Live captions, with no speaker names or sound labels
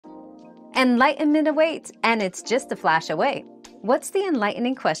Enlightenment awaits, and it's just a flash away. What's the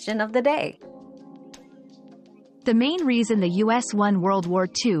enlightening question of the day? The main reason the U.S. won World War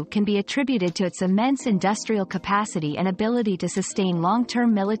II can be attributed to its immense industrial capacity and ability to sustain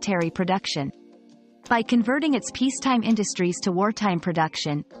long-term military production. By converting its peacetime industries to wartime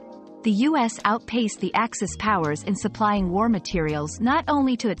production, the U.S. outpaced the Axis powers in supplying war materials not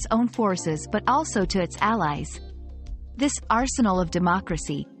only to its own forces but also to its allies. This arsenal of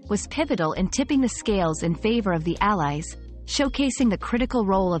democracy was pivotal in tipping the scales in favor of the Allies, showcasing the critical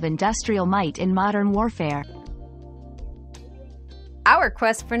role of industrial might in modern warfare. Our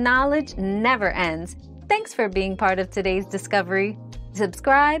quest for knowledge never ends. Thanks for being part of today's discovery.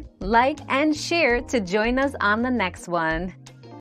 Subscribe, like, and share to join us on the next one.